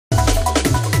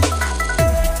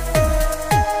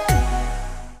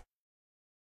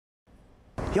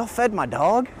y'all fed my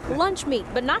dog? Lunch meat,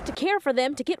 but not to care for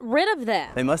them, to get rid of them.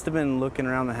 They must have been looking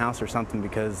around the house or something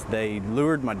because they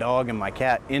lured my dog and my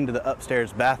cat into the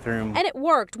upstairs bathroom. And it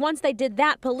worked. Once they did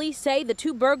that, police say the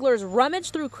two burglars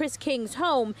rummaged through Chris King's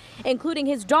home, including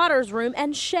his daughter's room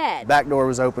and shed. Back door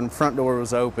was open, front door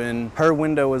was open, her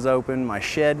window was open, my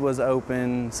shed was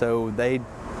open, so they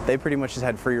pretty much just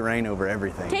had free reign over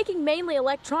everything. Taking mainly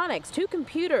electronics, 2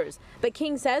 computers, but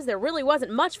King says there really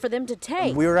wasn't much for them to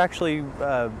take. We were actually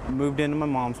moved into my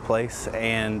mom's place,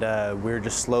 and we were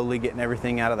just slowly getting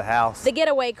everything out of the house. The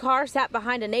getaway car sat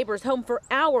behind a neighbor's home for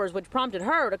hours, which prompted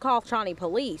her to call Shawnee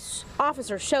police.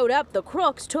 Officers showed up, the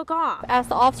crooks took off. As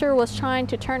the officer was trying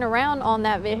to turn around on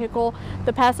that vehicle,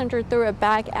 the passenger threw it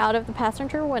back out of the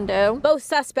passenger window. Both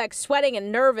suspects sweating and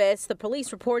nervous. The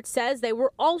police report says they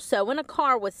were also in a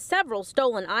car with several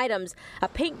stolen items, a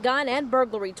pink gun and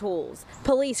burglary tools.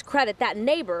 Police credit that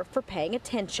neighbor for paying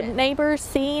attention. Neighbors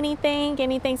see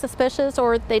anything suspicious,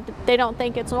 or they don't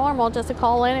think it's normal, just to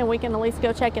call in and we can at least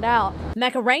go check it out.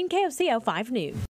 Mecca Rain, KOCO 5 News.